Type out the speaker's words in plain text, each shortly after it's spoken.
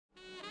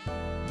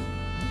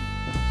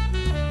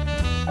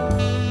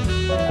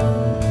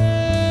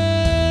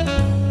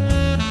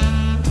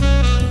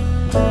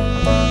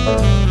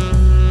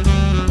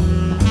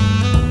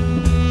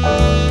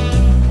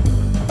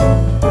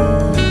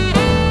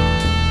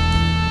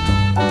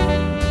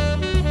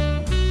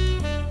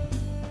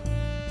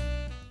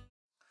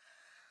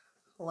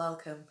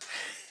welcome.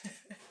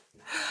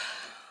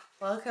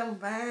 Welcome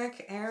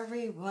back,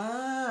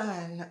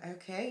 everyone.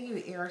 Okay,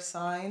 you air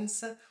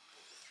signs.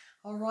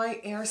 All right,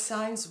 air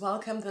signs,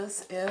 welcome.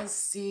 This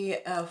is the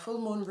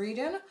full moon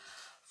reading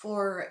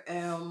for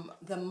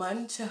the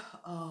month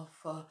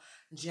of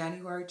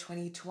January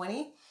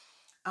 2020.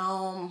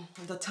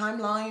 The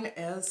timeline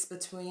is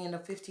between the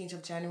 15th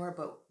of January,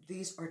 but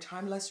these are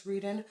timeless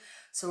reading.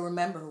 So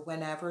remember,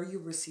 whenever you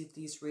receive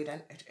these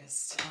reading, it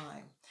is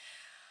time.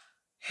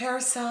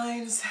 Air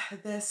signs,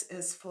 this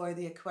is for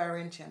the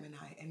Aquarian,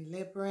 Gemini, and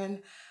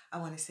Libran. I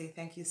want to say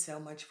thank you so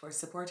much for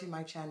supporting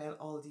my channel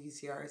all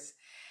these years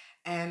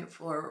and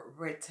for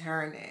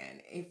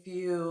returning. If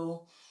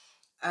you're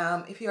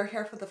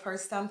here for the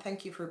first time,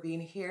 thank you for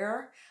being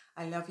here.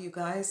 I love you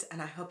guys,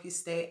 and I hope you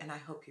stay, and I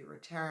hope you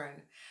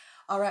return.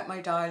 All right,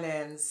 my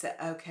darlings.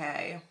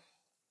 Okay.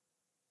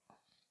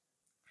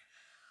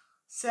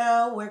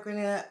 So we're going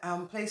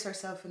to place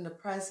ourselves in the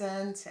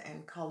present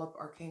and call up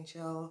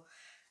Archangel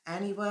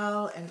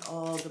Aniel and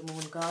all the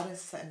moon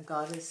goddess and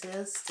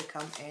goddesses to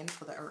come in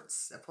for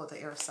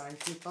the air sign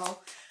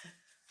people.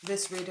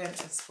 This reading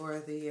is for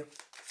the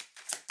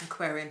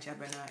Aquarian,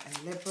 Gemini,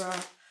 and Libra.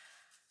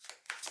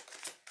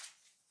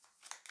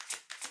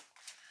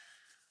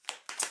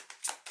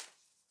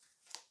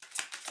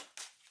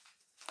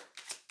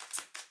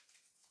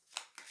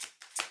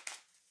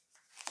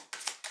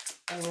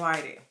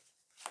 Alrighty.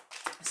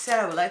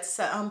 So let's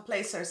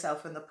place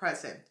ourselves in the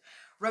present.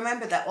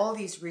 Remember that all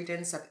these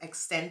readings have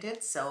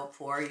extended, so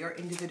for your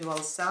individual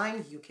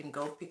sign, you can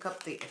go pick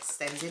up the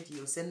extended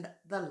using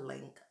the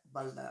link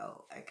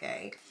below,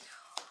 okay?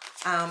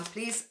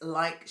 Please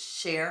like,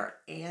 share,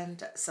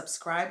 and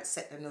subscribe.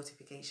 Set the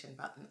notification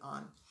button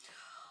on.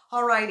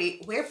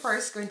 Alrighty, we're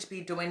first going to be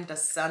doing the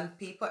sun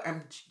people.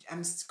 I'm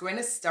going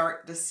to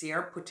start this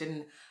year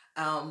putting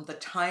the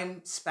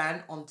time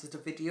span onto the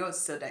video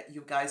so that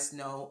you guys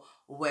know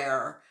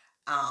where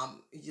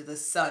the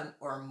sun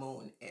or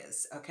moon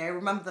is. Okay,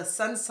 remember the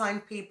sun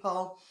sign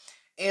people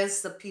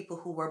is the people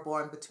who were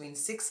born between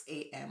 6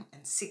 a.m.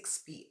 and 6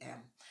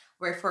 p.m.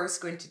 We're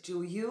first going to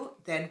do you,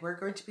 then we're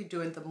going to be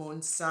doing the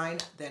moon sign,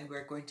 then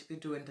we're going to be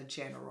doing the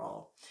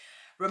general.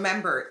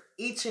 Remember,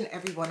 each and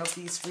every one of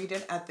these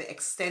reading at the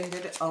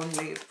extended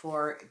only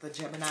for the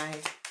Gemini,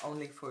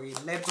 only for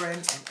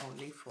Libran, and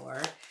only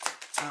for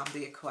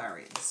the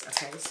Aquarians.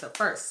 Okay, so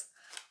first,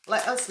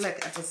 let us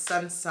look at the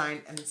sun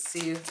sign and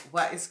see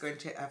what is going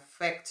to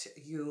affect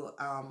you,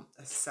 a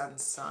sun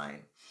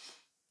sign.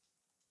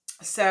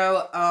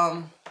 So,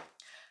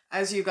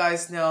 as you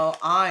guys know,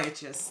 I can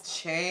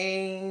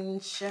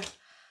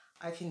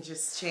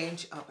just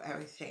change up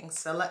everything.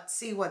 So let's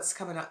see what's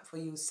coming up for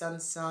you, sun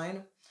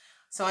sign.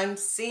 So I'm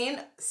seeing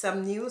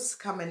some news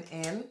coming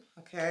in.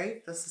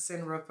 Okay, this is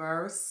in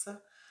reverse.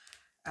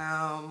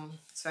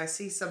 So I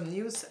see some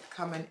news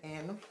coming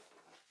in.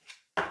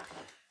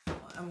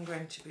 What I'm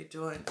going to be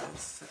doing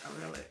is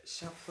really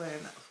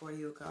shuffling for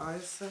you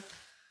guys,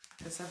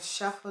 because I've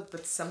shuffled,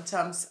 but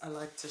sometimes I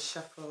like to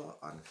shuffle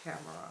on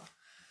camera.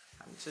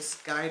 I'm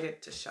just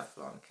guided to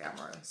shuffle on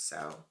camera.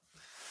 So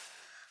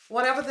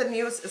whatever the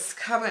news is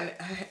coming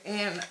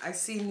in, I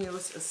see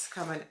news is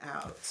coming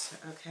out.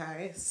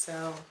 Okay,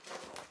 so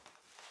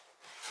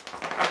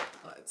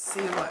let's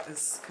see what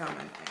is coming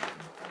in.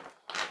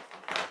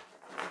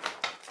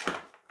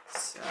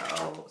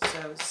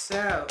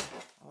 So,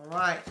 all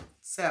right.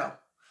 So,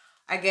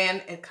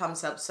 again, it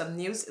comes up. Some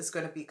news is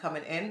going to be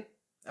coming in.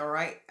 All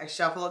right. I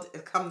shuffled.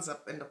 It comes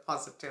up in the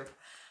positive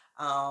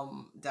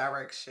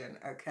direction.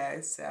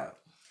 Okay. So,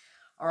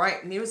 all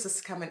right. News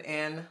is coming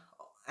in.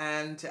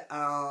 And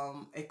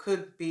it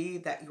could be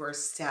that you are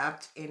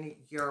stabbed in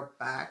your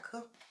back.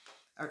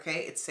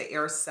 Okay. It's the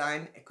air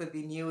sign. It could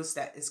be news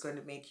that is going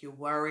to make you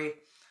worry.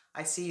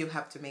 I see you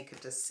have to make a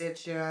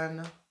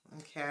decision.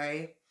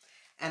 Okay.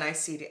 And I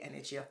see the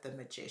energy of the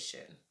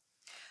Magician.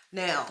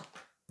 Now,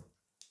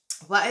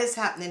 what is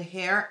happening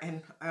here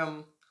and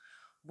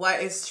what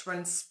is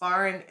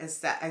transpiring is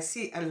that I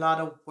see a lot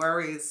of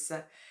worries,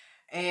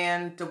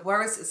 and the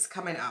worries is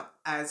coming up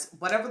as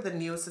whatever the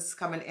news is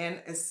coming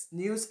in is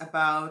news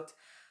about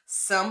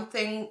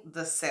something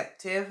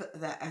deceptive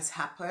that has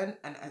happened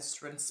and has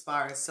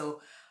transpired.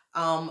 So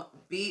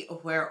be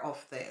aware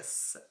of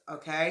this,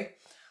 okay?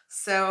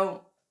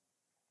 So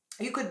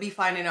you could be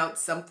finding out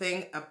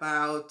something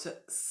about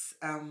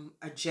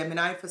a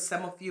Gemini for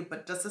some of you,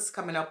 but this is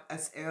coming up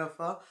as if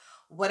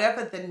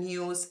whatever the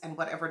news and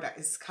whatever that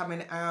is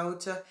coming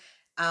out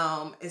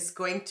is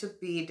going to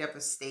be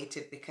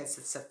devastated because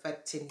it's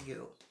affecting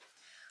you.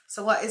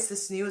 So what is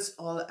this news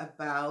all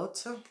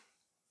about?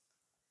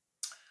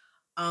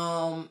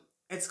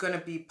 It's going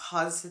to be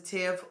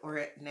positive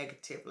or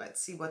negative.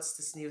 Let's see what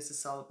this news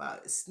is all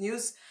about. It's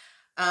news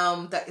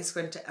that is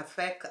going to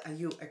affect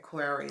you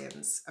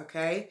Aquarians,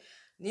 okay?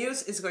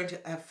 News is going to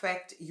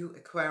affect you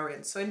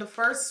Aquarians. So in the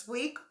first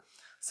week,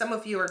 some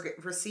of you are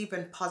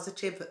receiving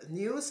positive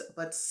news,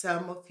 but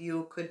some of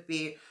you could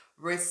be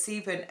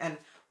receiving, and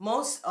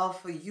most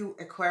of you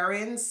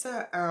Aquarians,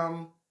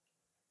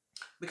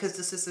 because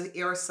this is an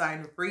air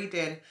sign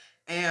reading,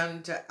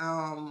 And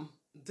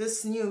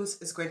this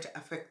news is going to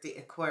affect the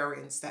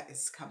Aquarians that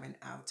is coming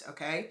out,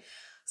 okay?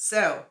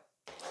 So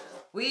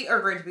we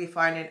are going to be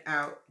finding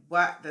out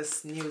what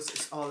this news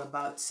is all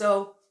about.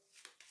 So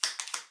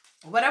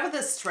whatever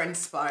this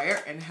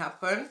transpire and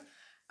happen,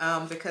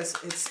 because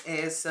it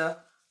is a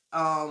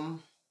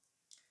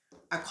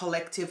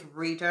collective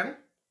reading,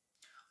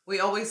 we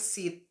always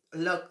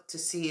look to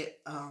see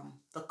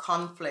the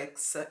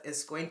conflicts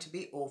is going to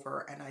be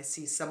over, and I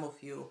see some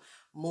of you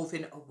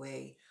moving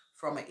away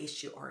from an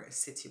issue or a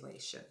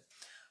situation.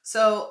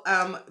 So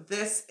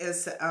this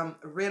is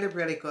really,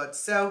 really good.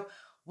 So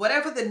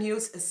whatever the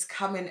news is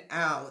coming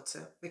out,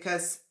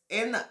 because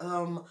in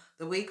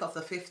the week of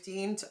the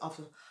 15th of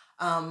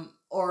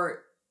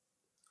or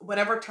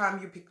whatever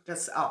time you pick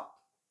this up,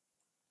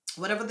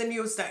 whatever the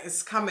news that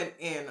is coming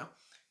in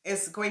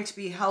is going to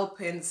be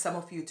helping some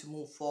of you to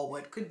move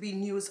forward. Could be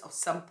news of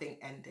something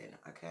ending,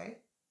 okay?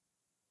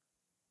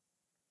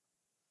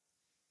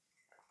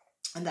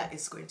 And that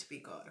is going to be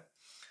good.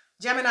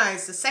 Gemini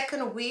is the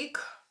second week,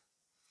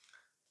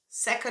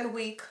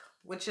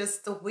 which is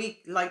the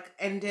week like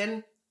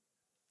ending.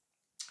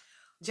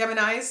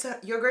 Geminis,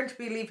 you're going to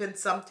be leaving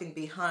something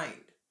behind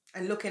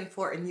and looking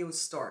for a new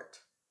start.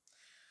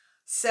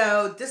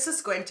 So this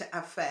is going to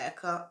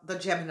affect the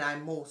Gemini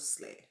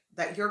mostly,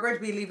 that you're going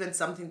to be leaving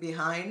something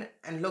behind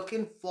and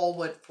looking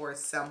forward for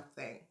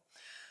something.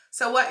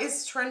 So what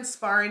is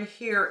transpiring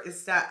here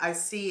is that I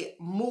see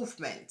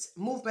movement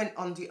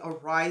on the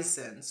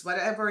horizons.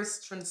 Whatever is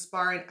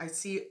transpiring, I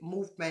see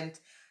movement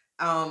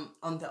on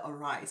the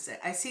horizon.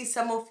 I see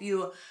some of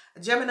you,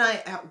 Gemini,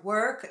 at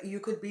work, you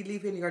could be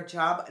leaving your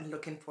job and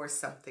looking for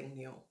something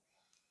new.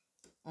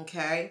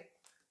 Okay?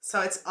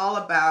 So it's all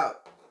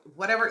about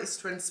whatever is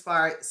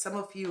transpired. Some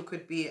of you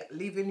could be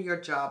leaving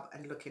your job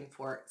and looking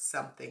for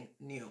something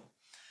new.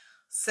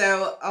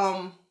 So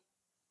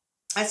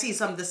I see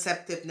some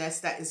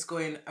deceptiveness that is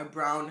going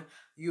around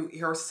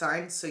your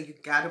sign, so you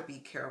gotta be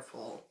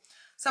careful.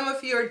 Some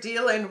of you are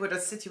dealing with a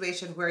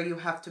situation where you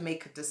have to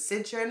make a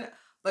decision,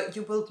 but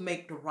you will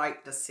make the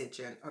right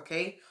decision,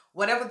 okay?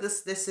 Whatever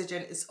this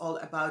decision is all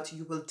about,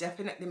 you will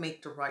definitely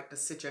make the right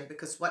decision,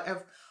 because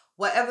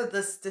whatever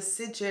this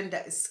decision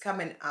that is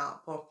coming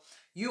up,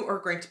 you are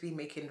going to be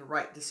making the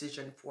right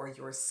decision for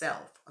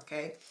yourself,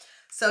 okay?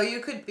 So you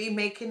could be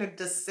making a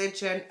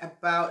decision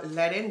about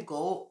letting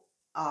go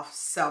of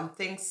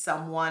something,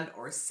 someone,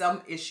 or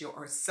some issue,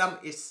 or some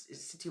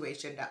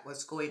situation that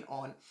was going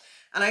on.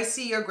 And I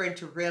see you're going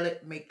to really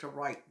make the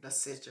right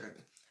decision,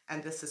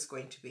 and this is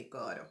going to be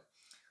good.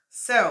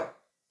 So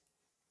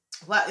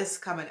what is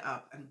coming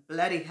up? And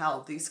bloody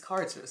hell, these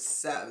cards are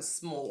so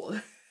small.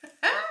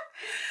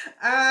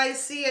 I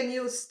see a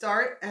new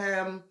start.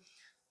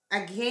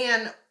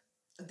 Again,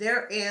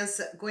 there is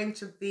going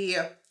to be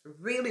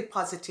really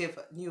positive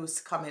news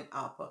coming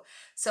up.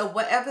 So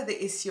whatever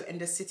the issue and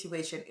the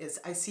situation is,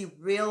 I see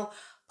real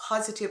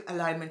positive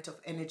alignment of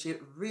energy,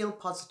 real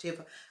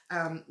positive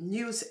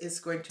news is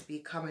going to be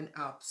coming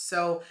up.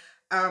 So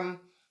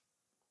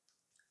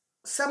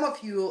some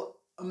of you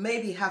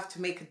maybe have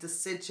to make a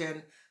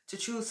decision to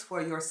choose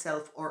for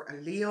yourself or a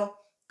Leo.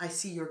 I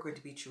see you're going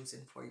to be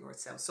choosing for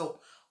yourself. So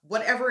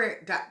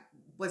whatever that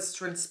was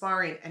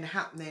transpiring and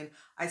happening,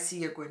 I see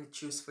you're going to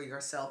choose for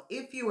yourself.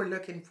 If you were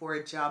looking for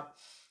a job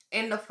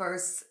in the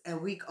first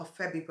week of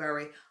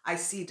February, I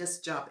see this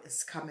job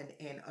is coming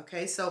in,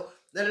 okay? So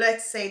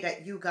let's say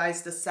that you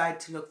guys decide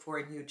to look for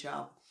a new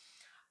job.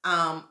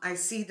 I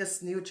see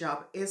this new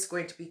job is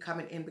going to be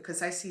coming in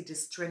because I see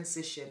this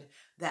transition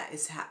that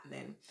is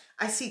happening.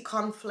 I see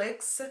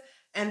conflicts,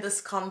 and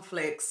this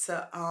conflicts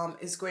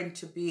is going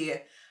to be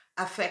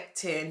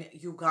affecting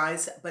you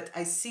guys, but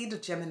I see the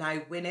Gemini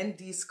winning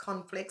these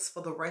conflicts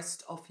for the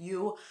rest of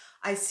you.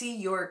 I see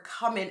you're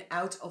coming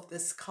out of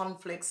this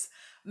conflicts,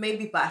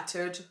 maybe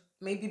battered,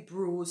 maybe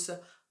bruised,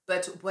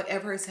 but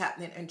whatever is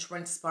happening and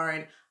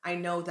transpiring, I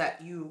know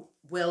that you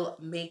will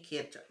make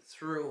it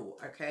through,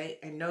 okay?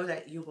 I know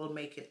that you will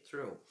make it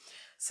through.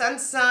 Sun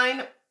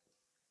sign,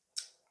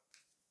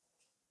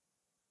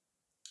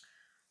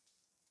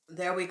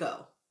 there we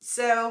go.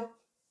 So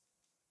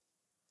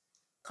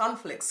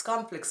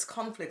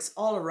conflicts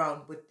all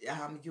around with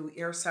you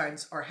air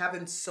signs are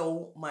having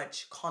so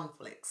much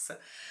conflicts.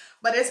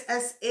 But it's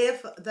as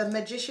if the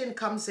magician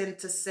comes in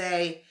to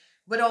say,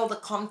 with all the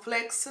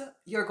conflicts,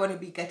 you're going to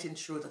be getting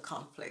through the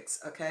conflicts,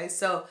 okay?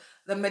 So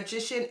the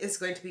magician is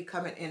going to be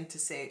coming in to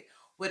say,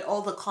 with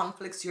all the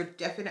conflicts, you're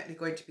definitely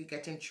going to be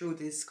getting through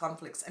these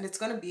conflicts. And it's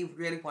going to be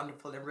really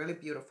wonderful and really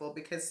beautiful,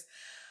 because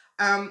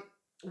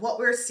what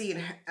we're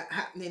seeing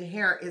happening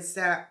here is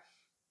that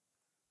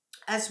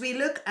as we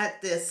look at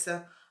this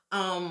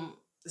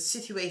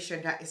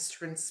situation that is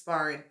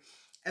transpiring,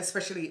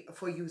 especially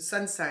for you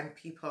sun sign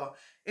people,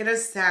 it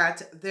is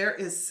that there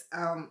is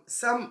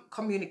some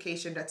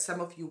communication that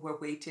some of you were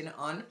waiting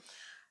on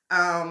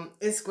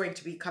is going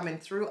to be coming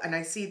through, and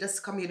I see this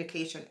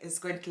communication is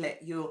going to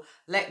let you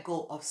let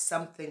go of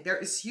something. There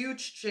is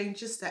huge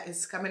changes that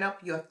is coming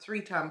up. You have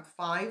 3 times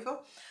 5.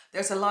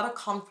 There's a lot of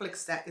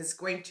conflicts that is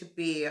going to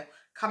be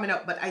coming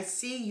up, but I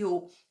see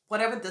you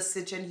whatever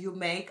decision you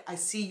make, I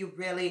see you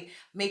really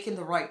making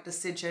the right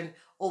decision,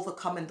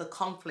 overcoming the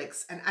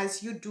conflicts. And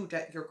as you do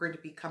that, you're going to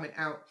be coming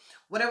out.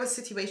 Whatever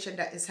situation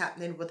that is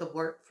happening with the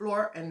work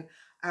floor and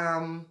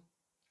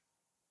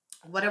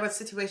whatever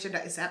situation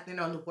that is happening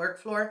on the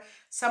work floor,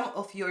 some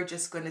of you are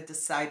just going to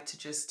decide to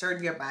just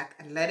turn your back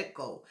and let it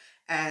go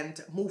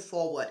and move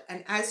forward.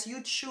 And as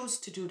you choose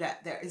to do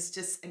that, there is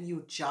just a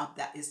new job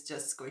that is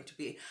just going to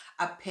be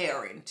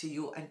appearing to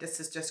you, and this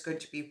is just going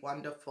to be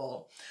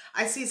wonderful.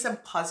 I see some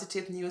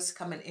positive news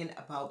coming in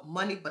about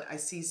money, but I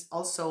see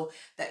also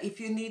that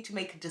if you need to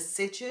make a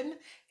decision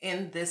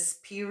in this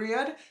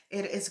period,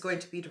 it is going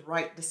to be the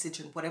right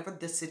decision. Whatever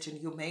decision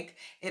you make,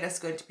 it is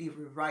going to be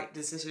the right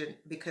decision,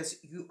 because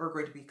you are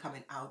going to be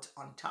coming out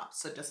on top.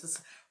 So this is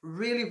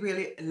really,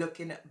 really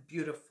looking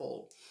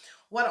beautiful.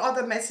 What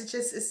other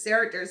messages is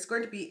there? There's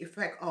going to be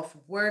effect of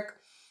work.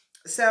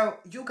 So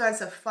you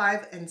guys are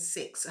 5 and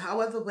 6,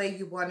 however way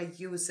you want to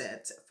use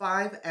it,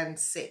 5 and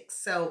 6.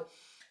 So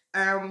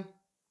 5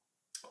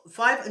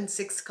 and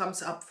 6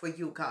 comes up for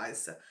you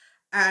guys.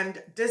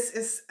 And this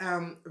is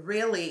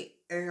really,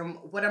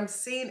 what I'm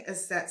seeing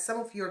is that some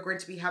of you are going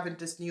to be having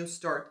this new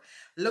start,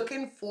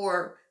 looking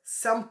for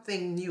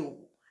something new.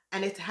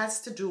 And it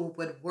has to do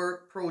with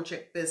work,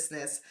 project,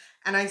 business.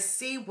 And I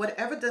see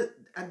whatever the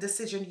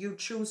decision you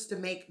choose to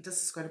make,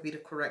 this is going to be the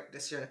correct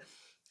decision.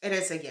 It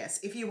is a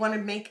yes. If you want to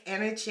make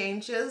any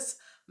changes,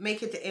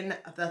 make it in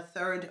the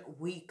 3rd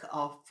week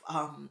of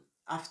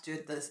after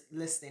this,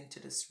 listening to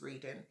this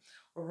reading.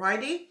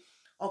 Alrighty?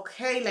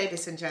 Okay,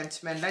 ladies and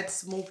gentlemen,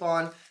 let's move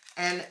on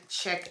and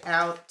check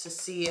out to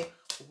see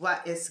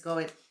what is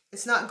going.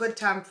 It's not a good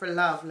time for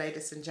love,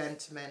 ladies and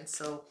gentlemen.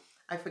 So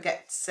I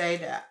forget to say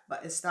that,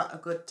 but it's not a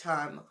good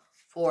time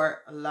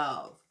for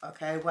love,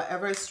 okay?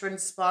 Whatever is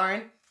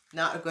transpiring,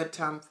 not a good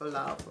time for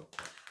love.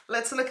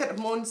 Let's look at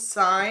the moon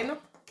sign,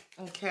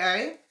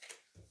 okay?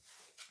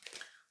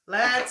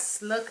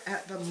 Let's look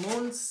at the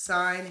moon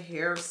sign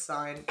here,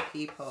 sign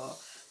people.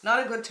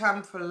 Not a good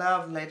time for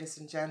love, ladies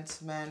and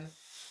gentlemen.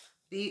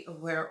 Be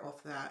aware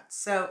of that.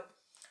 So,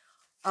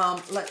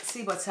 let's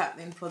see what's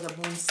happening for the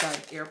moon sign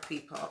here,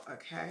 people,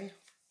 okay?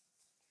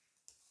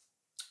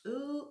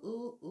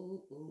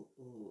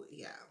 Ooh,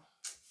 yeah.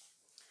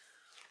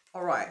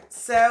 All right,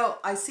 so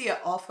I see an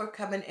offer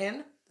coming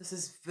in. This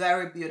is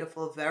very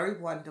beautiful, very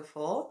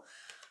wonderful.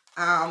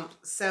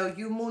 So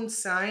you moon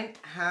sign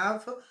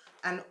have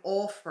an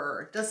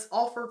offer. This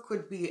offer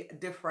could be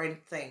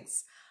different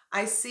things.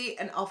 I see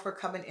an offer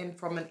coming in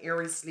from an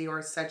Aries, Leo,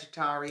 or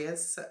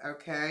Sagittarius,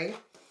 okay?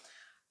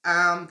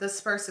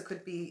 This person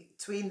could be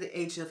between the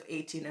age of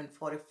 18 and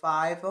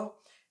 45.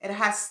 It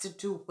has to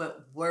do with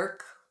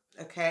work,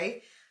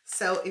 okay?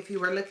 So if you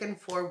were looking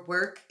for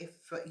work, if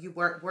you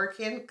weren't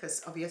working,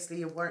 because obviously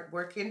you weren't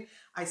working,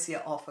 I see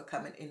an offer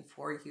coming in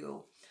for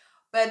you.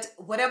 But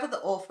whatever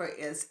the offer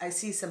is, I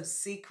see some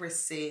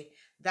secrecy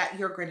that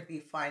you're going to be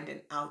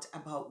finding out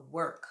about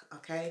work,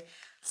 okay?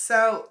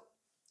 So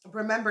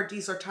remember,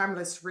 these are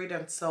timeless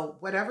readings. So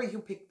whenever you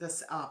pick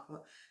this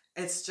up,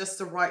 it's just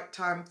the right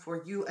time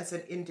for you as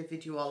an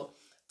individual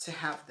to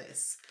have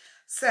this.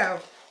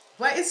 So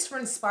what is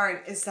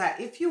transpiring is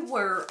that if you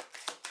were,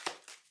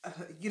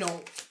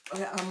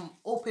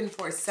 open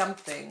for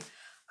something,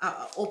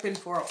 open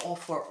for an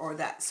offer or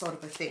that sort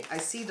of a thing, I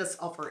see this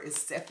offer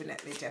is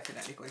definitely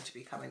going to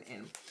be coming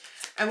in.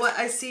 And what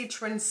I see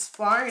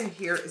transpiring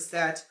here is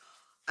that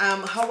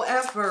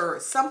however,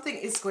 something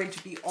is going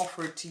to be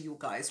offered to you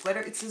guys,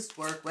 whether it's his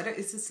work, whether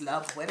it's his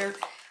love, whether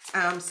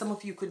some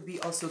of you could be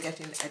also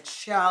getting a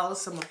child,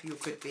 some of you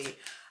could be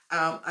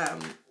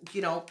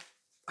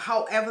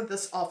however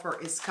this offer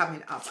is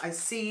coming up. I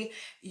see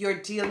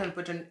you're dealing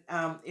with an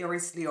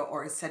Aries, Leo,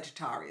 or a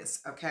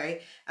Sagittarius,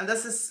 okay? And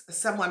this is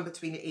someone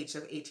between the age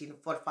of 18 and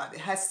 45. It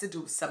has to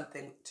do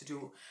something to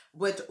do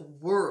with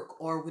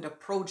work or with a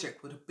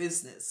project, with a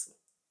business.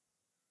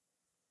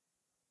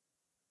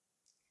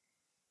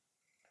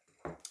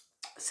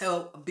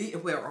 So be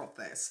aware of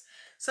this.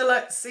 So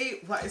let's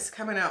see what is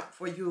coming up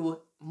for you,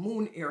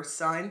 moon air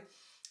sign.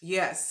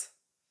 Yes.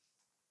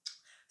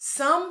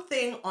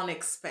 Something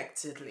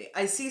unexpectedly.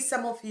 I see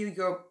some of you,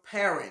 your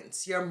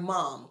parents, your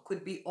mom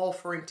could be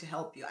offering to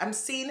help you. I'm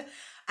seeing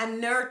a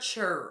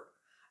nurture.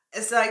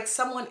 It's like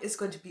someone is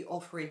going to be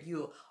offering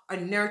you or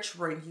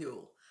nurturing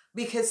you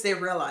because they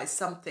realize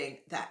something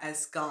that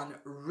has gone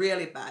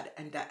really bad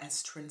and that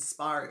has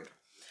transpired.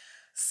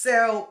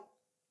 So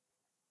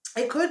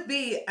it could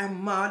be a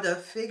mother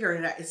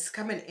figure that is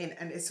coming in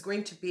and it's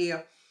going to be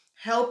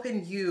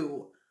helping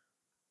you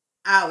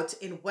out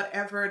in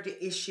whatever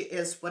the issue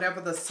is, whatever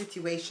the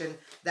situation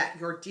that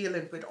you're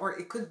dealing with, or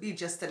it could be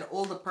just an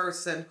older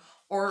person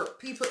or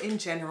people in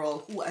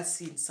general who has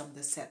seen some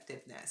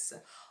deceptiveness.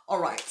 All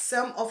right,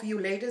 some of you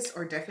ladies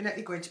are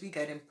definitely going to be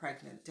getting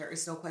pregnant. There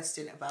is no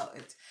question about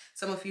it.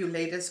 Some of you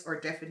ladies are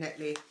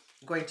definitely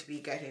going to be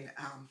getting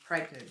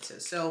pregnant.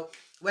 So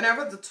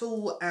whenever the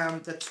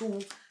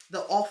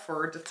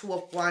offer, the Two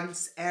of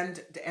Wands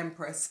and the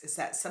Empress, is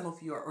that some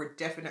of you are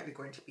definitely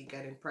going to be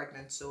getting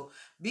pregnant. So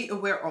be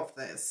aware of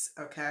this,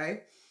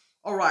 okay?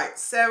 All right,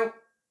 so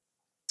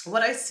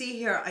what I see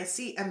here, I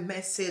see a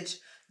message.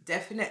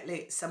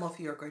 Definitely some of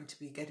you are going to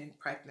be getting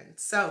pregnant.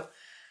 So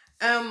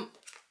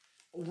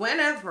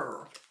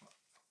whenever,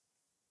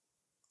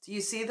 do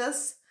you see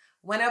this?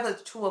 Whenever the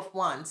Two of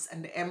Wands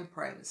and the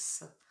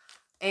Empress,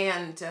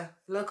 and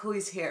look who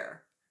is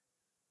here.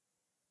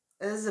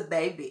 This is a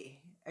baby.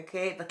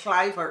 Okay, the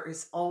Cliver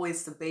is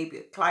always the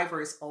baby.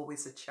 Cliver is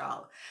always a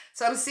child.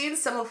 So I'm seeing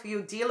some of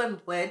you dealing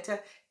with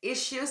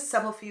issues.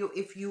 Some of you,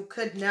 if you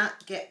could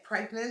not get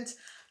pregnant,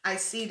 I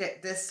see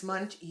that this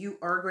month you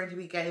are going to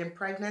be getting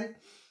pregnant.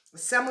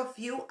 Some of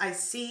you, I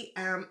see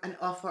an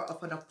offer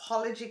of an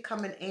apology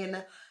coming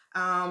in,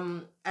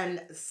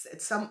 and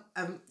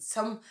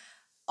some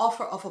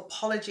offer of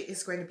apology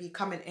is going to be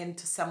coming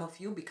into some of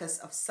you because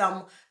of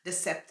some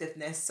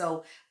deceptiveness.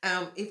 So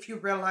if you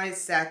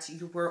realize that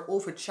you were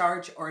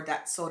overcharged or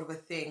that sort of a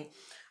thing,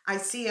 I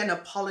see an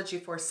apology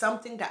for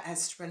something that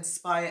has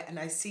transpired, and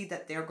I see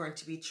that they're going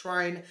to be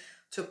trying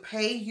to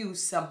pay you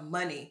some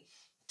money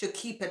to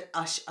keep it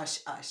hush, hush,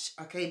 hush.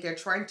 Okay, they're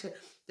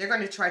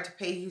going to try to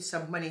pay you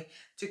some money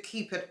to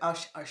keep it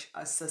hush, hush,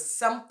 hush. So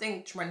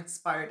something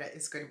transpired that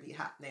is going to be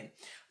happening.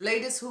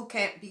 Ladies who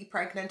can't be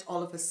pregnant,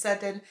 all of a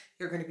sudden,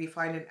 you're going to be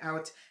finding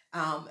out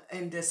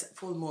in this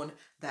full moon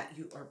that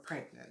you are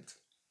pregnant.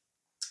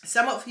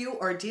 Some of you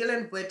are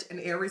dealing with an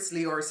Aries,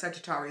 Leo, or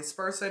Sagittarius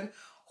person.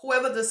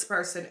 Whoever this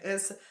person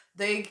is,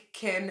 they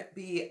can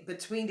be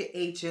between the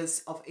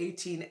ages of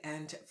 18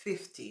 and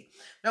 50.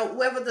 Now,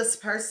 whoever this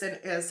person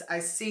is, I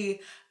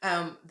see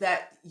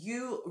that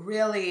you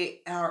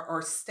really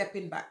are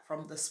stepping back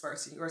from this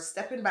person. You're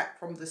stepping back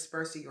from this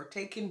person. You're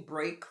taking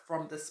break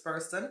from this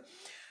person.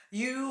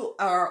 You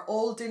are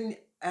holding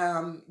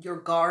your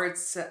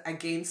guards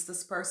against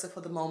this person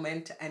for the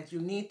moment, and you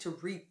need to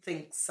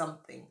rethink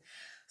something.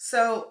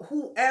 So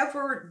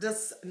whoever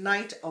this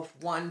Knight of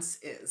Wands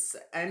is,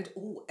 and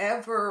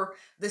whoever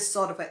this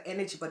sort of an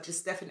energy, but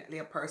it's definitely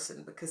a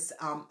person, because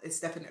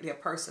it's definitely a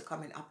person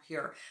coming up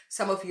here.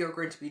 Some of you are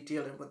going to be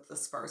dealing with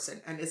this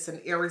person, and it's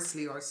an Aries,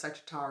 Leo, or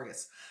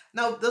Sagittarius.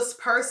 Now, this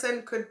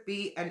person could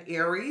be an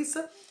Aries,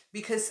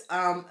 because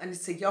and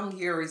it's a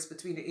young Aries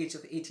between the age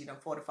of 18 and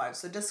 45.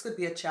 So this could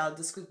be a child,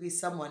 this could be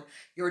someone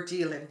you're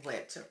dealing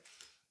with.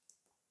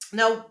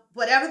 Now,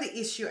 whatever the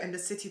issue and the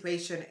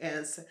situation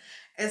is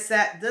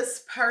that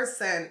this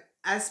person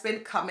has been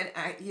coming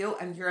at you,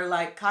 and you're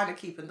like kind of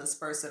keeping this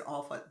person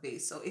off at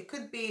base. So it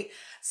could be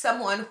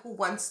someone who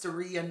wants to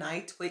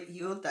reunite with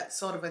you, that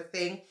sort of a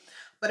thing.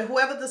 But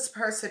whoever this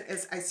person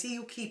is, I see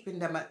you keeping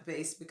them at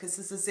base, because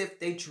it's as if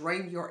they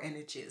drain your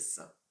energies.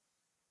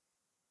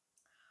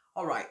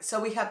 All right, so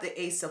we have the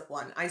Ace of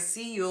Wands. I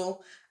see you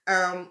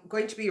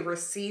going to be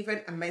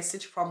receiving a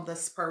message from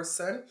this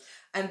person,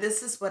 and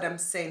this is what I'm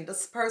saying.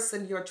 This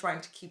person you're trying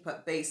to keep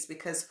at base,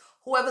 because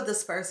whoever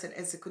this person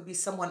is, it could be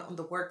someone on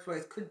the workflow,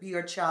 it could be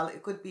your child,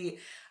 it could be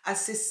a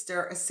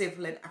sister, a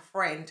sibling, a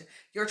friend.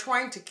 You're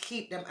trying to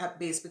keep them at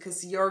base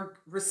because you're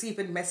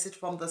receiving message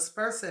from this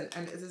person,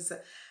 and it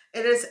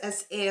is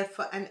as if,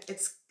 and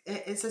it's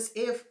as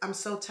if, I'm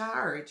so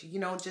tired, you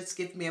know, just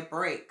give me a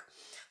break.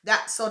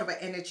 That sort of an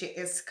energy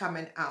is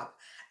coming up.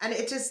 And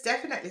it is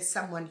definitely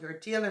someone you're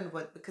dealing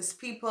with, because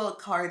people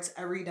cards,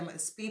 I read them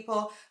as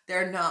people.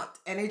 They're not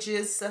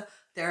energies.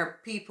 They're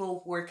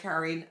people who are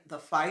carrying the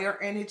fire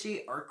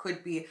energy, or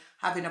could be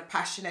having a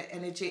passionate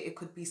energy. It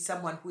could be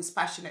someone who's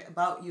passionate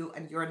about you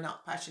and you're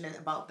not passionate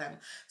about them.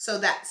 So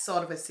that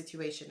sort of a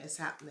situation is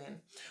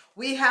happening.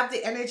 We have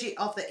the energy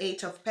of the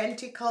Eight of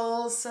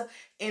Pentacles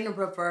in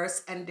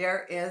reverse, and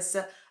there is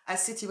a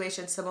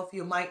situation some of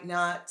you might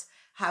not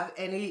have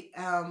any,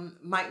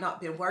 might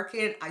not be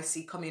working. I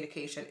see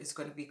communication is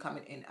going to be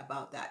coming in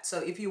about that. So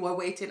if you were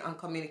waiting on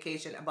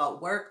communication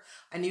about work,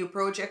 a new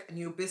project, a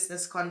new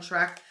business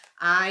contract,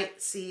 I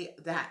see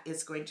that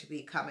is going to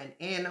be coming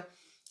in.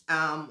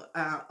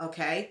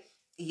 Okay,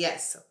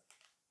 yes.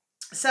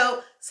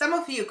 So some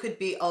of you could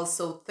be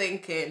also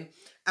thinking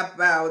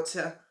about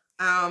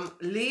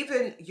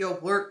leaving your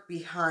work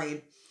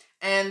behind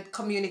and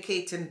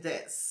communicating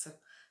this.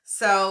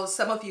 So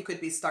some of you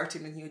could be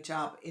starting a new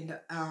job in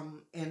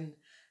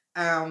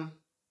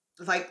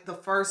like the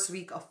first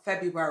week of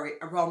February,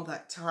 around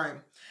that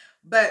time.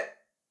 But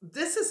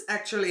this is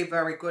actually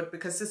very good,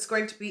 because it's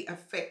going to be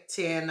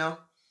affecting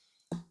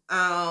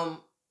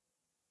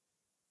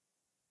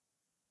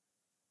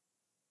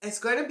it's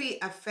going to be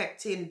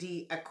affecting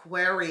the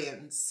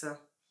Aquarians.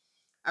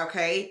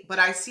 Okay, but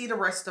I see the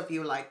rest of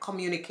you like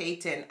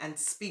communicating and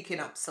speaking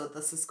up. So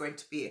this is going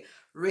to be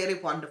really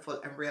wonderful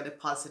and really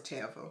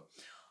positive.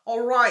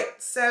 All right,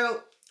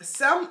 so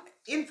some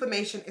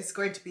information is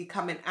going to be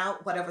coming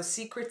out. Whatever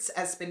secrets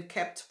has been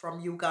kept from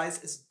you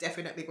guys is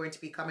definitely going to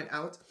be coming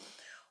out.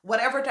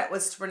 Whatever that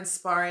was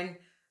transpiring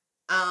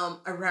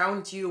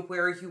around you,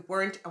 where you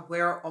weren't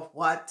aware of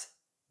what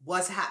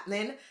was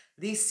happening,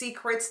 these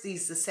secrets,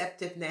 these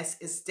deceptiveness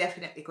is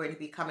definitely going to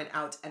be coming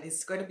out, and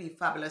it's going to be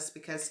fabulous,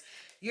 because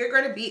you're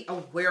going to be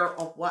aware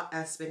of what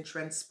has been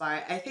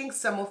transpired. I think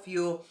some of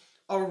you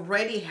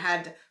already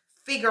had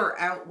figured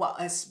out what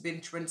has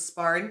been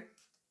transpiring,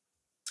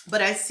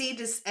 but I see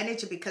this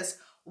energy because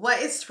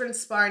what is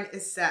transpiring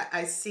is that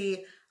I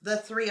see the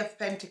Three of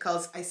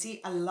Pentacles. I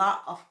see a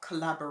lot of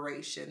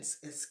collaborations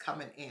is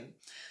coming in.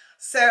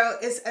 So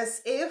it's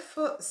as if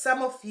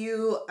some of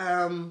you,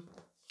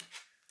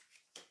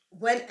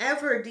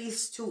 whenever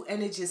these two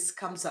energies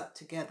comes up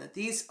together,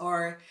 these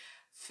are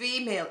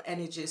female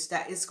energies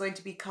that is going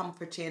to be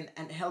comforting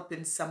and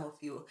helping some of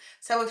you.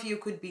 Some of you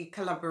could be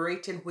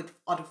collaborating with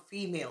other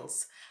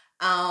females.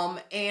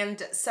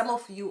 And some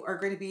of you are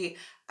going to be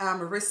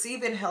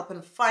receiving help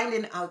and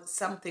finding out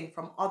something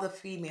from other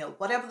female.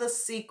 Whatever the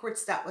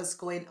secrets that was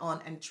going on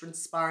and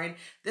transpiring,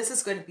 this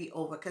is going to be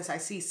over, because I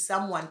see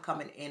someone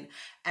coming in,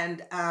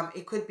 and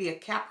it could be a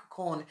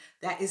Capricorn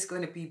that is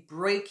going to be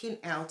breaking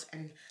out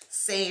and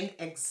saying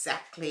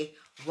exactly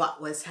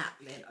what was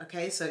happening.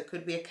 Okay, so it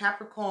could be a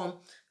Capricorn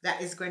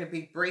that is going to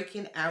be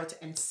breaking out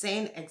and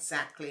saying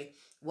exactly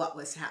what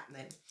was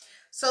happening.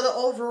 So the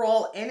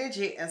overall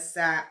energy is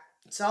that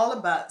it's all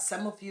about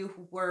some of you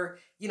who were,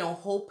 you know,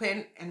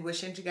 hoping and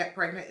wishing to get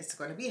pregnant. It's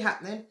going to be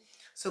happening.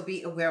 So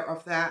be aware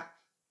of that.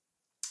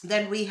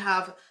 Then we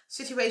have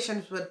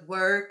situations with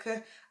work.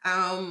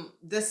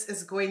 This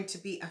is going to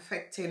be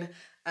affecting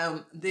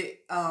the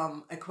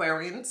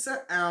Aquarians.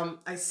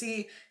 I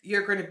see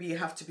you're going to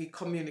have to be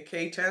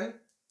communicating.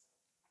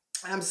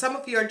 Some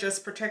of you are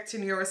just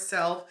protecting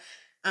yourself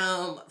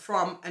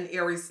from an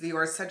Aries, Leo,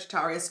 or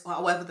Sagittarius.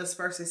 However, this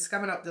person is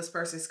coming up. This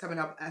person is coming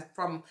up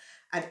from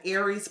an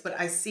Aries, but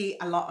I see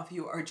a lot of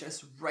you are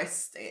just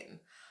resting.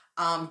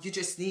 You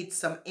just need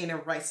some inner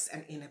rest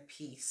and inner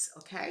peace.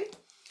 Okay,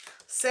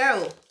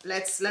 so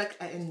let's look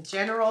at in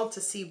general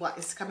to see what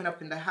is coming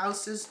up in the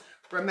houses.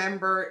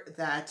 Remember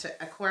that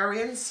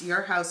Aquarians,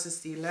 your house is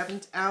the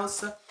 11th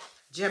house.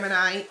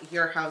 Gemini,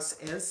 your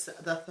house is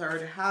the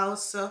 3rd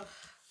house.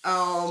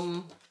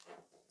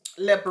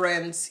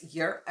 Librans,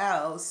 your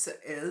house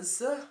is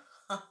the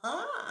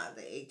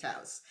 8th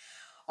house.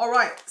 All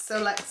right,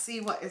 so let's see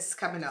what is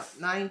coming up.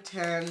 9,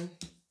 10.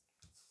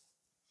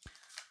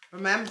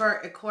 Remember,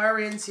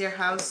 Aquarians, your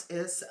house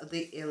is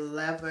the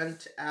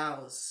 11th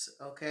house.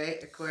 Okay,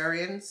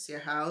 Aquarians, your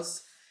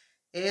house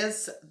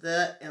is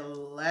the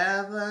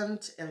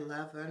 11th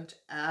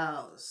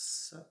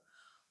house.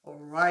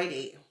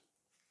 Alrighty.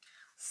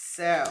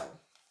 So,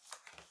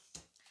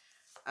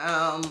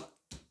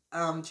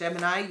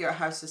 Gemini, your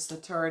house is the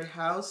 3rd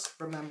house.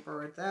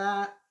 Remember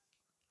that.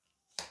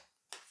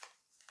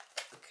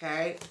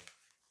 Okay.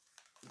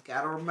 You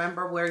gotta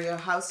remember where your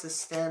house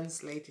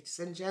stands, ladies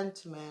and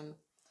gentlemen.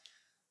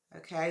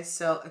 Okay,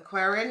 so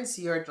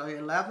Aquarians, you're the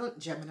 11th.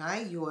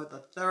 Gemini, you are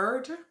the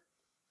 3rd.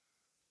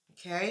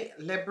 Okay,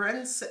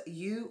 Librans,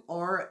 you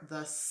are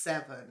the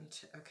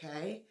 7th.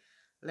 Okay,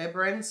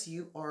 Librans,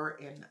 you are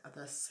in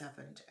the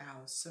 7th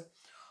house.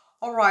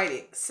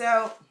 Alrighty,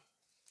 so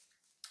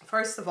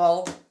first of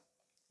all,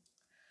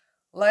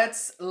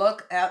 let's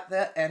look at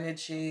the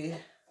energy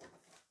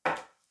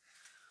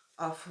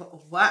of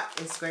what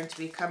is going to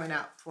be coming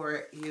up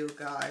for you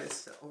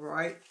guys. All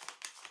right,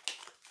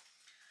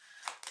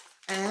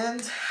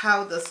 and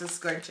how this is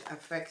going to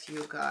affect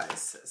you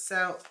guys.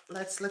 So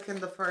let's look in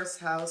the 1st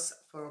house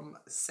from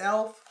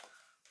self.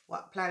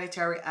 What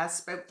planetary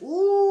aspect?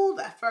 Ooh,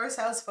 that 1st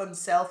house from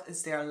self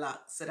is their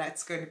luck. So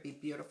that's going to be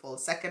beautiful.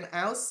 2nd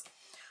house,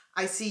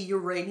 I see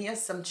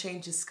Uranus, some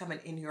changes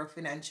coming in your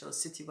financial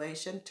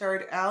situation.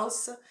 3rd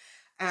house,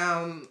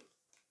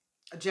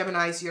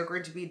 Geminis, you're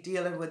going to be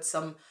dealing with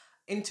some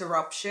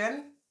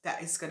interruption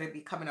that is going to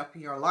be coming up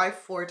in your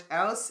life. 4th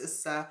house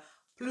is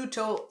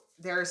Pluto.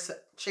 There's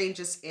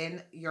changes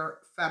in your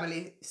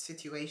family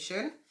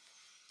situation.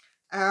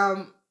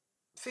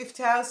 5th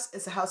house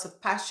is a house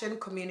of passion,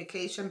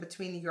 communication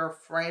between your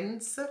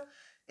friends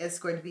is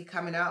going to be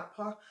coming up.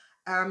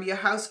 Your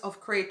house of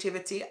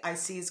creativity, I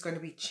see, is going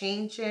to be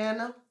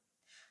changing.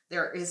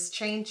 There is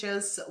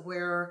changes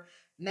where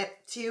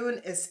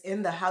Neptune is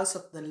in the house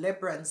of the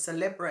Librans. The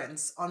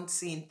Librans,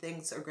 unseen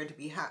things are going to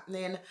be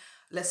happening.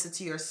 Listen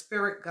to your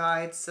spirit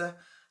guides.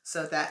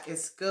 So that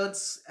is good.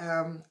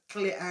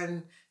 Clear,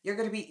 and you're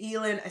going to be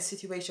healing a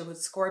situation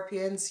with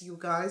Scorpions, you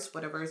guys,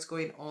 whatever is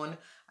going on.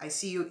 I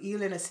see you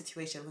healing a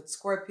situation with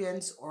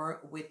Scorpions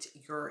or with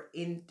your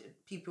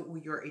people who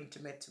you're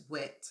intimate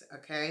with.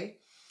 Okay.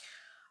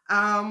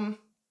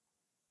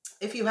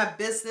 If you have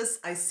business,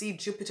 I see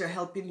Jupiter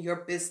helping your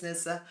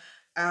business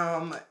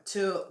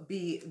to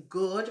be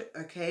good.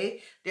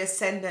 Okay, the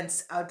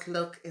ascendant's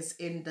outlook is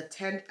in the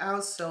 10th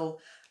house. So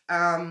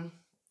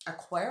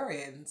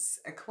Aquarians,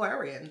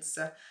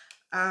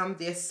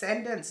 the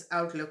ascendant's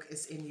outlook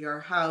is in your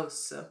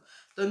house.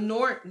 The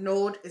North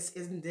Node is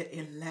in the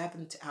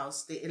 11th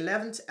house. The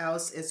 11th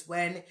house is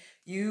when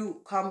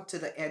you come to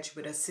the edge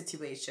with a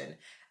situation,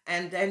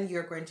 and then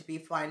you're going to be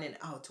finding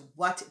out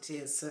what it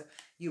is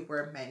you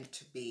were meant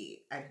to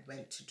be and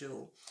meant to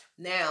do.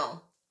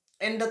 Now,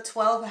 in the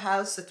 12th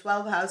house, the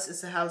 12th house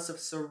is a house of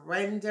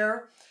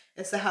surrender.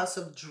 It's a house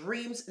of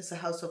dreams. It's a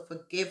house of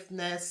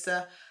forgiveness.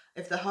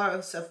 It's the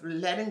house of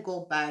letting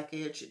go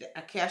baggage, the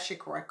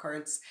Akashic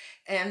records,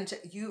 and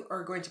you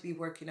are going to be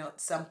working out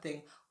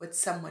something with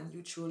someone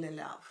you truly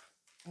love.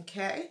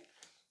 Okay?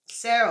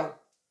 So,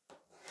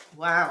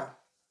 Wow.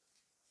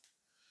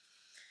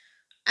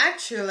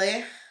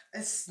 Actually,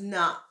 it's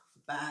not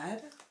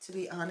bad, to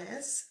be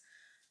honest.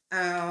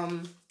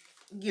 Um,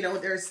 you know,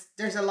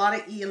 there's a lot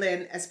of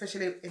healing,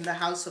 especially in the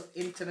house of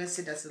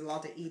intimacy. There's a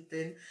lot of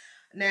healing.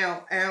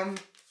 Now,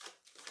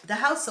 the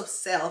house of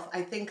self,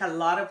 I think a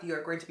lot of you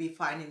are going to be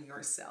finding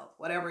yourself.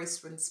 Whatever is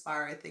to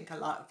inspire, I think a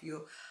lot of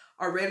you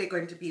are really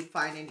going to be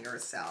finding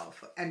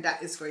yourself, and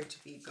that is going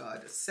to be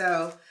good.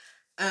 So,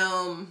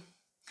 um,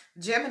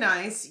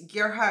 Geminis,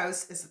 your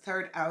house is the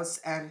third house,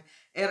 and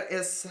it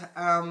is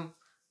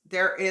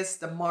there is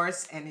the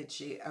Mars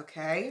energy.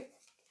 Okay,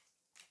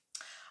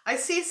 I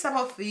see some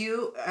of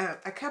you.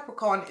 A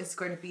Capricorn is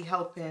going to be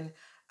helping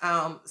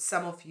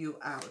some of you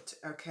out.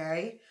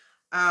 Okay,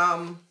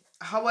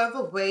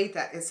 however way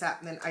that is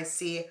happening, I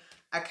see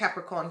a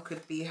Capricorn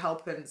could be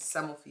helping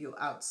some of you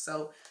out.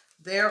 So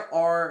there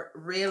are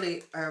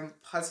really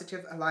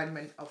positive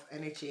alignment of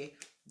energy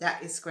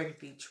that is going to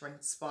be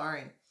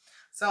transpiring.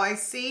 So I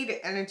see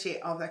the energy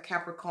of the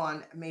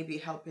Capricorn maybe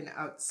helping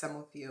out some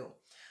of you.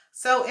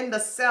 So in the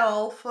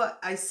self,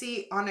 I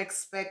see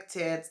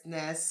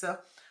unexpectedness.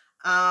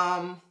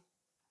 Um,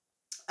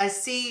 I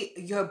see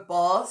your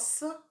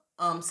boss,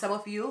 some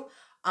of you,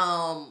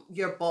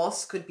 your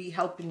boss could be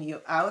helping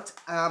you out.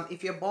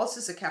 If your boss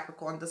is a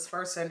Capricorn, this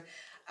person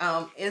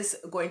is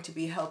going to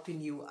be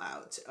helping you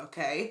out,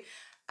 okay?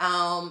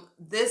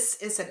 This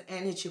is an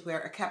energy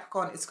where a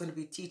Capricorn is going to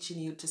be teaching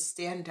you to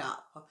stand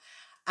up.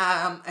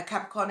 A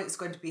Capricorn is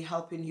going to be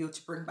helping you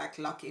to bring back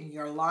luck in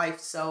your life.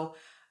 So,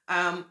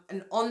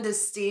 an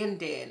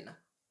understanding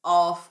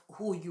of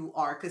who you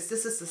are, because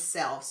this is the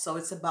self, so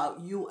it's about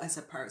you as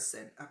a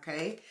person,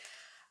 okay?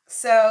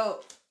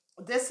 So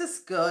this is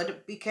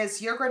good because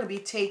you're going to be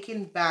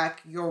taking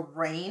back your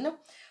reign.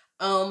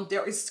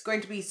 There is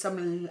going to be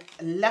some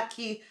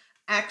lucky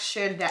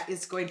action that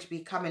is going to be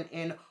coming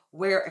in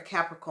where a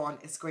Capricorn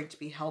is going to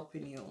be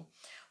helping you.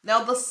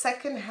 Now the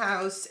second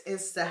house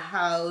is the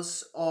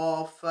house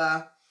of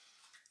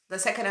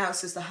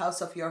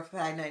your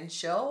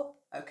financial,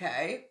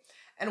 okay?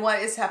 And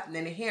what is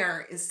happening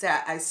here is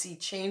that I see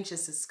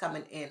changes is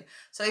coming in.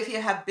 So if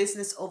you have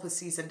business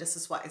overseas, and this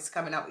is what is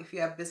coming up, if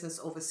you have business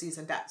overseas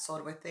and that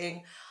sort of a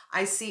thing,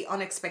 I see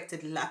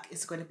unexpected luck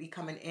is going to be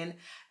coming in.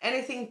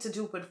 Anything to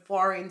do with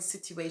foreign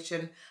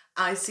situation,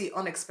 I see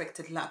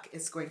unexpected luck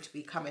is going to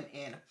be coming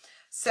in.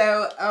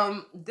 So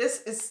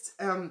this is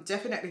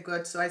definitely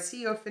good. So I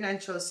see your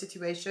financial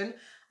situation.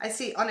 I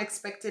see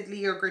unexpectedly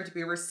you're going to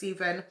be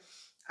receiving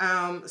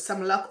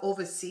some luck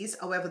overseas,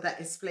 however that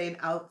is playing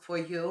out for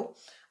you.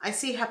 I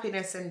see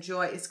happiness and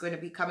joy is going to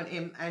be coming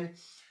in. And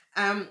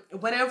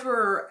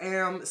whenever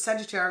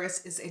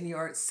Sagittarius is in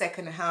your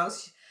second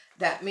house,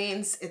 that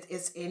means it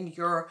is in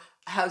your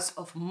house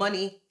of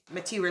money,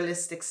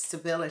 materialistic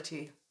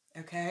stability,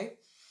 okay?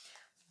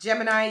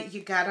 Gemini,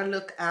 you gotta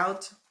look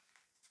out.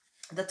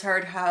 The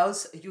third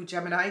house, you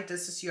Gemini,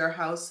 this is your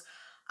house.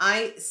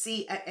 I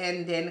see an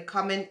ending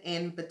coming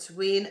in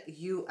between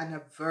you and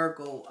a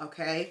Virgo,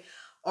 okay?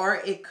 Or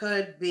it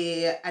could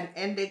be an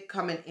ending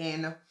coming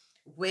in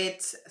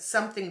with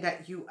something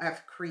that you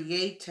have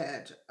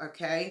created,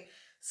 okay?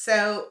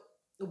 So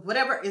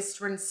whatever is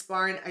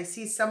transpiring, I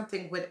see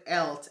something with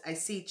health. I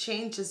see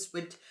changes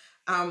with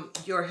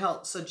your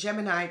health. So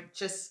Gemini,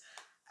 just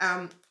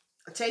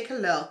take a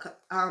look.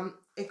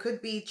 It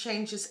could be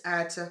changes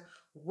at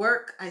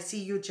work. I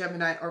see you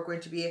Gemini are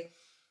going to be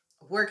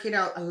working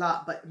out a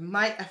lot, but it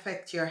might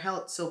affect your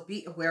health. So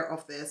be aware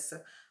of this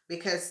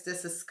because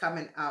this is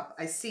coming up.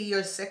 I see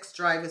your sex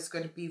drive is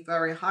going to be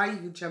very high,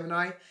 you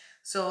Gemini.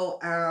 So,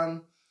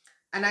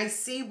 and I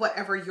see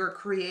whatever you're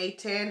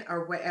creating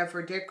or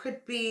whatever, there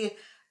could be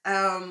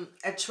a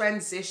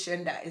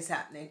transition that is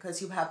happening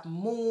because you have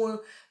Moon,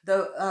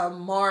 the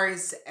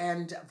Mars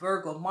and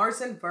Virgo.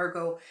 Mars and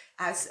Virgo,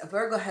 as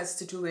Virgo has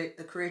to do with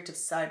the creative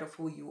side of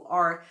who you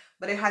are,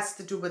 but it has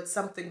to do with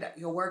something that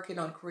you're working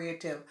on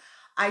creative.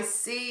 I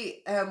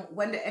see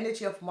when the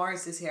energy of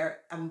Mars is here,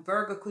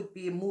 Virgo could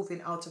be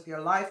moving out of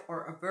your life,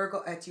 or a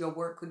Virgo at your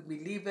work could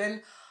be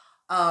leaving,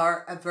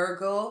 or a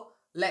Virgo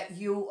let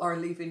you or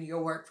leaving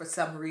your work for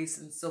some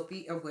reason. So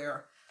be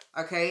aware,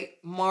 okay?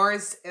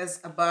 Mars is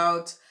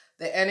about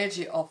the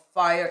energy of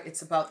fire.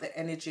 It's about the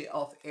energy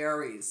of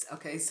Aries,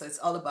 okay? So it's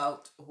all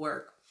about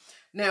work.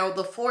 Now,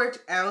 the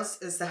fourth house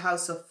is the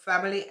house of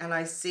family, and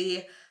I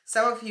see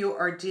some of you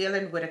are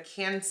dealing with a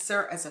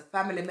Cancer as a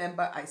family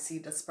member. I see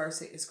this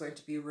person is going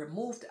to be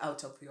removed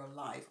out of your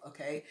life,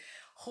 okay?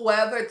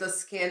 Whoever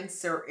this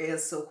Cancer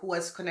is, so who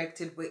is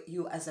connected with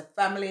you as a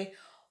family,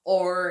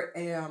 or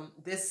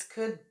this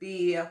could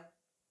be a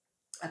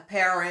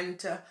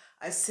parent,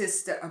 a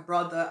sister, a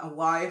brother, a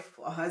wife,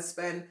 a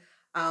husband.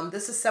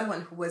 This is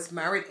someone who was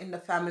married in the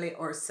family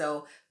or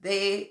so.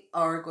 They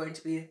are going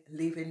to be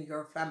leaving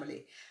your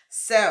family.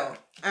 So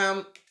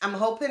I'm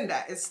hoping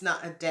that it's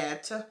not a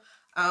death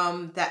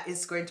that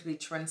is going to be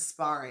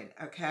transpiring,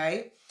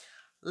 okay?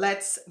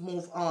 Let's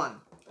move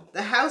on.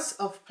 The house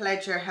of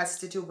pleasure has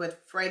to do with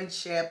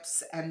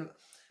friendships and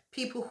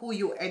people who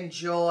you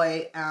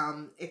enjoy.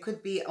 It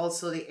could be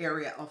also the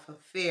area of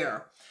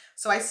affair.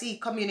 So I see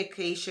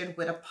communication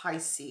with a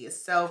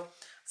Pisces. So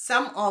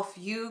some of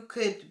you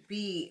could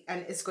be,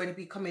 and it's going to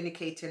be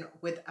communicating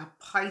with a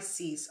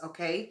Pisces,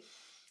 okay?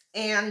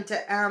 And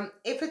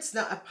if it's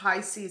not a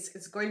Pisces,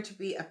 it's going to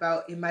be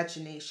about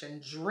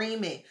imagination,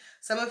 dreaming.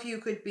 Some of you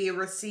could be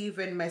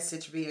receiving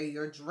message via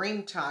your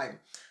dream time.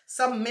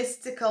 Some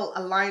mystical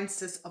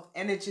alliances of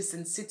energies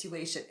and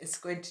situation is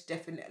going to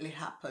definitely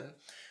happen.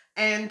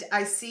 And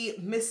I see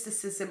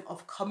mysticism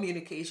of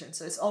communication.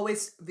 So it's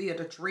always via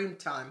the dream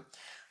time.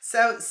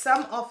 So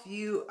some of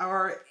you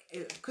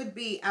could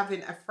be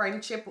having a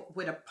friendship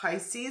with a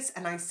Pisces.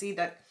 And I see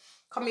that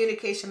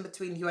communication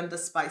between you and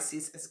the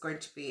Pisces is going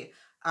to be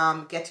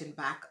getting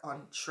back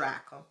on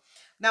track.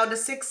 Now, the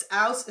 6th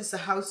house is the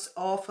house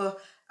of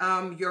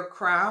your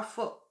craft,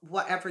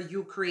 whatever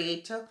you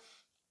create.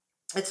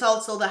 It's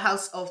also the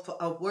house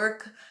of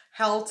work,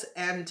 health,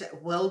 and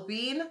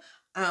well-being,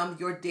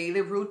 your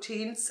daily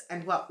routines.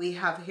 And what we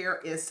have here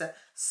is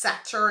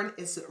Saturn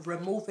is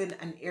removing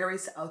an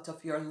Aries out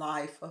of your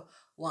life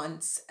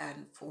once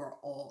and for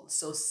all.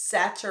 So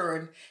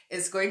Saturn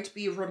is going to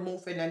be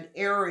removing an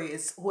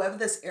Aries, whoever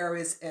this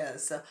Aries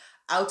is,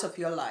 out of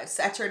your life.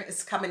 Saturn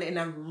is coming in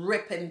and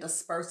ripping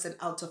this person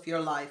out of your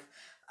life.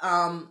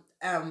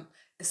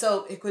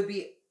 So it could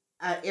be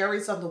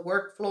Aries on the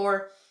work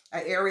floor,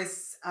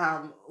 Aries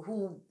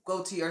who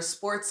go to your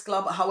sports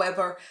club.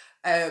 However,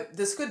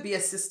 this could be a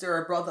sister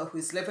or brother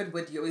who's living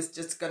with you is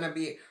just going to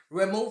be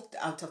removed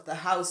out of the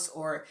house,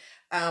 or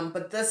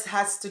but this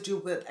has to do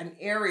with an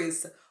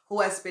Aries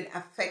who has been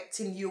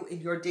affecting you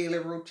in your daily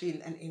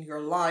routine and in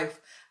your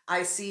life.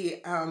 I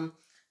see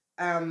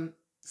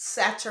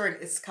Saturn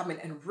is coming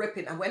and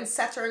ripping, and when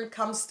Saturn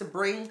comes to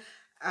bring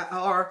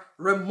or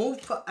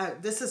remove,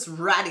 this is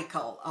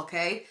radical,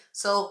 okay?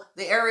 So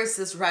the Aries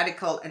is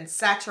radical, and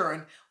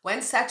Saturn,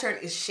 when Saturn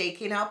is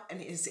shaking up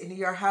and is in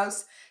your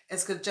house,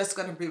 it's just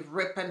going to be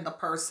ripping the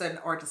person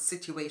or the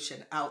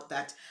situation out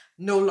that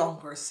no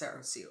longer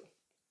serves you.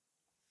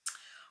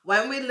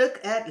 When we look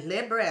at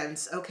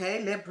Librans,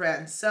 okay,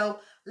 Librans. So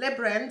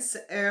Librans,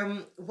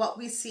 what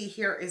we see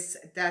here is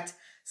that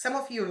some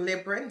of you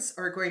Librans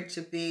are going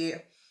to be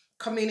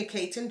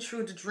communicating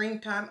through the dream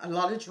time. A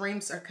lot of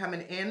dreams are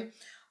coming in.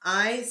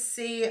 I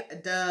see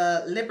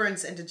the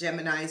Librans and the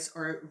Geminis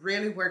are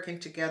really working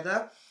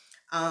together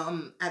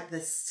at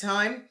this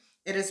time.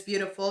 It is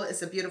beautiful.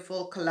 It's a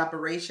beautiful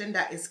collaboration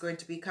that is going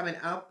to be coming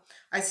up.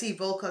 I see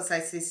vocals, I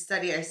see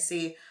study, I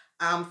see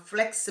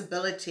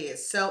flexibility.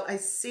 So I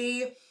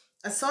see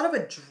a sort of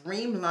a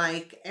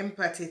dreamlike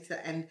empathy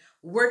and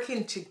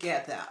working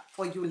together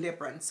for you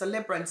Librans. So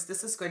Librans,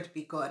 this is going to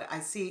be good. I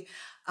see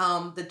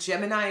the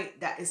Gemini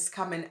that is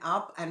coming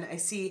up, and I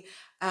see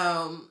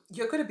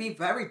you're going to be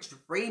very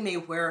dreamy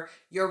where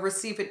you're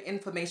receiving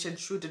information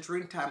through the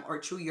dream time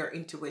or through your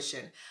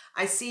intuition.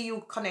 I see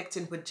you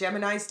connecting with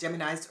Geminis.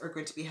 Geminis are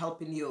going to be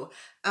helping you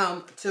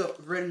to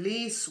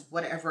release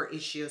whatever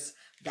issues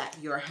that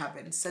you're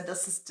having. So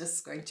this is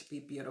just going to be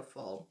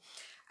beautiful.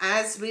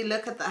 As we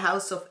look at the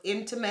house of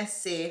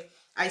intimacy,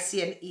 I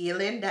see an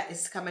healing that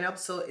is coming up.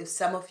 So if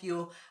some of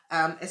you,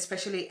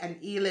 especially an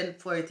healing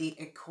for the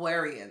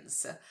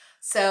Aquarians.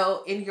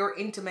 So in your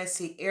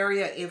intimacy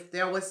area, if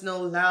there was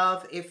no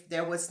love, if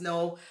there was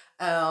no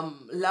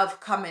love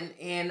coming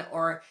in,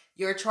 or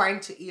you're trying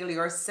to heal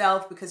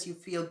yourself because you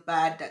feel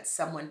bad that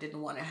someone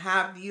didn't want to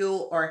have you,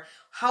 or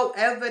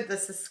however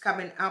this is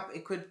coming up,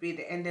 it could be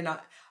the ending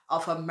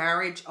of a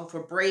marriage, of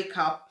a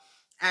breakup.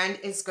 And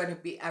it's going to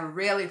be a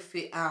really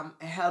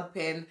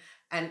helping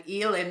and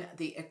healing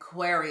the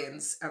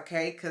Aquarians,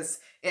 okay? Because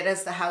it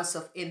is the house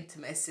of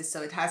intimacy,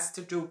 so it has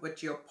to do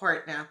with your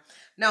partner.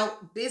 Now,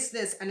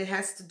 business, and it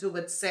has to do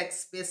with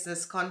sex,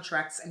 business,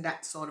 contracts, and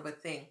that sort of a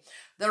thing.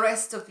 The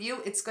rest of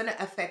you, it's going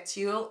to affect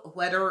you,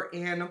 whether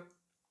in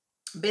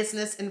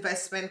business,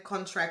 investment,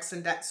 contracts,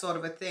 and that sort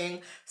of a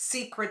thing,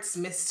 secrets,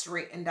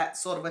 mystery, and that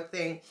sort of a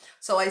thing.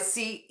 So I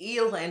see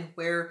healing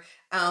where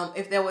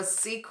if there was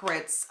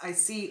secrets, I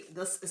see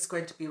this is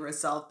going to be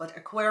resolved. But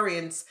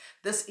Aquarians,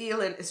 this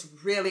healing is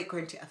really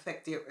going to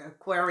affect the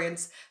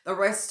Aquarians. The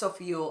rest of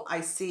you,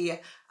 I see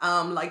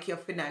like your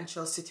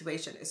financial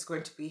situation is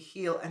going to be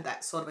healed and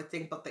that sort of a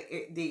thing. But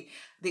the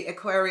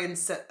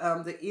Aquarians,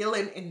 the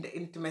healing in the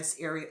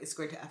intimacy area is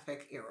going to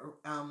affect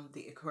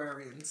the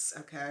Aquarians,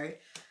 okay?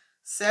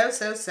 So,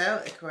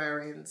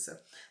 Aquarians.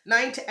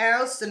 9th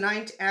house, the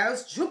 9th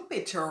house.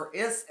 Jupiter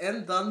is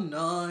in the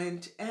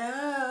 9th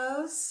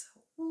house.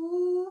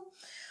 Ooh.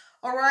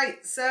 All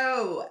right,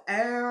 so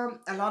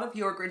a lot of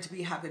you are going to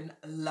be having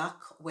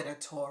luck with a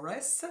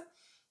Taurus.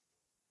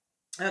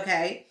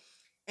 Okay,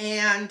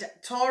 and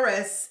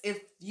Taurus,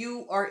 if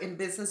you are in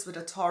business with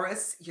a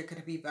Taurus, you're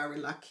going to be very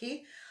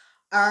lucky.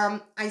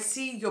 I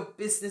see your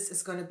business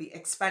is going to be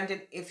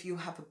expanded if you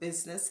have a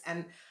business,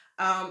 and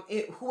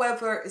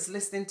whoever is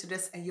listening to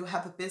this and you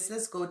have a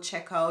business, go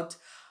check out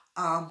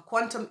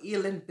Quantum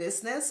Healing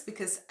Business,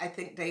 because I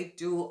think they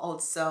do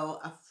also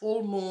a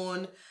full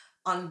moon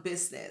on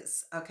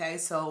business. Okay,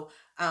 so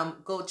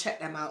go check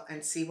them out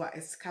and see what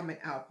is coming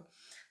up.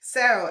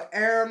 So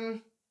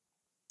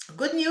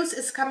good news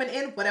is coming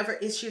in, whatever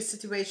issue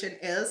situation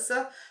is.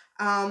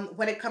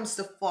 When it comes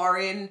to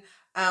foreign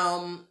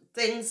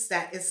things,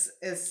 that is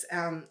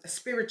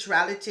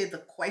spirituality, the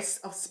quest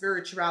of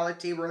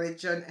spirituality,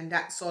 religion, and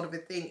that sort of a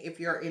thing. If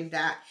you're in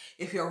that,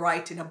 if you're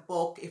writing a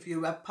book, if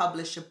you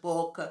publish a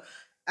book,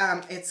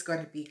 it's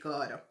going to be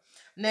good.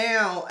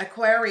 Now,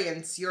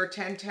 Aquarians, your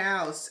 10th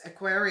house.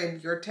 Aquarian,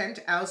 your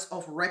 10th house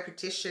of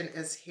repetition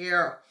is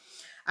here.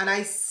 And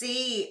I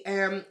see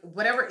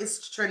whatever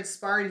is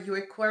transpiring, you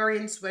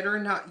Aquarians, whether or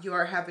not you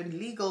are having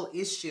legal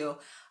issue,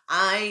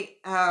 I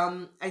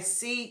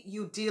see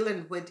you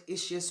dealing with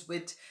issues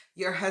with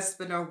your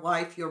husband or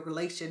wife, your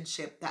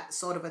relationship, that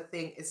sort of a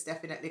thing is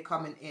definitely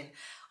coming in.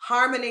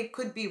 Harmony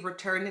could be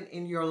returning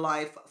in your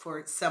life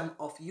for some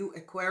of you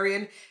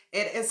Aquarian.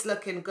 It is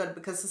looking good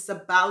because it's a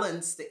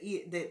balance, the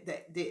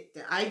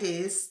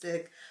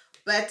idealistic,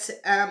 but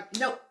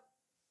no,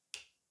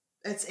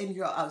 it's in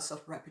your house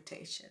of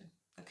reputation.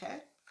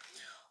 Okay.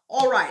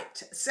 All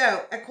right.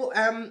 So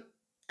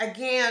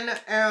again,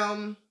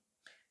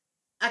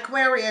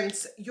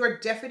 Aquarians, you're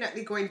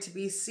definitely going to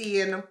be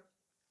seeing,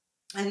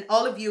 and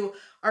all of you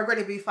are going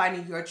to be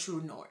finding your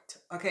true north.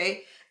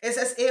 Okay. It's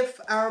as if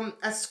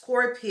a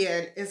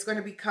Scorpion is going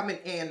to be coming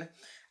in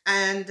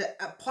and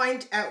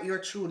point out your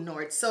true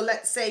north. So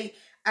let's say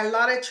a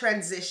lot of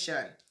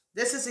transition.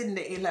 This is in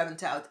the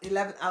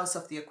 11th house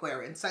of the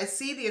Aquarians. So I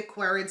see the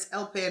Aquarians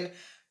helping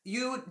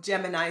you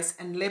Geminis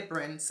and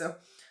Librans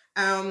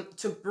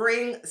to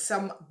bring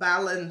some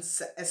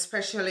balance,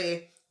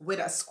 especially with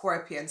a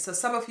Scorpion. So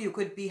some of you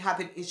could be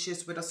having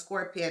issues with a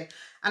Scorpion,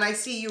 and I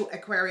see you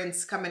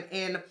Aquarians coming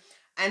in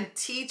and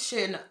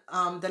teaching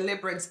the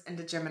Librans and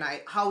the Gemini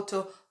how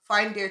to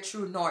find their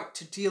true north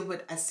to deal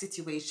with a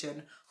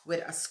situation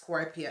with a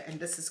Scorpio, and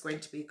this is going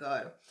to be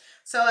good.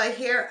 So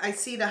I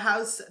see the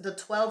house, the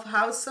 12th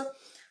house.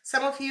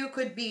 Some of you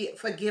could be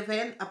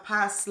forgiving a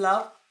past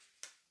love.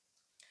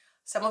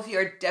 Some of you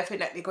are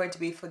definitely going to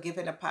be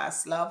forgiving a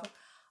past love.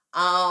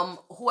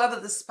 Whoever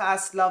this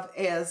past love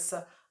is,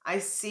 I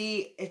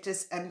see it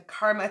is a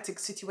karmatic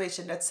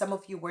situation that some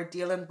of you were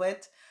dealing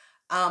with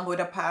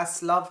a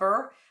past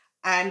lover,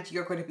 and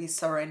you're going to be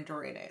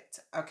surrendering it.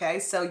 Okay,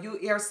 so you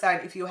air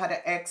sign, if you had an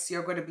ex,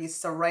 you're going to be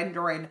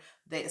surrendering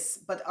this.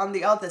 But on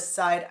the other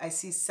side, I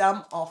see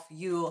some of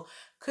you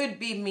could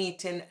be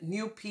meeting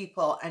new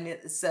people, and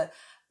it's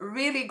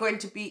really going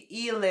to be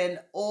healing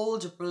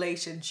old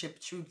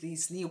relationship through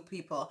these new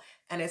people,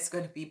 and it's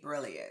going to be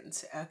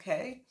brilliant.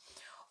 Okay.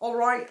 All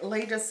right,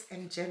 ladies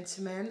and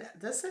gentlemen,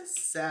 this is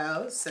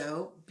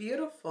so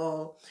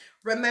beautiful.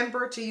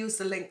 Remember to use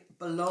the link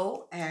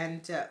below,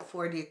 and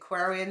for the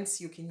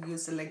Aquarians, you can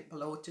use the link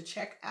below to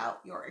check out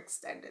your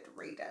extended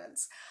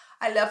readings.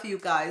 I love you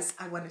guys.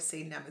 I want to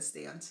say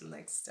namaste until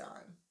next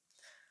time.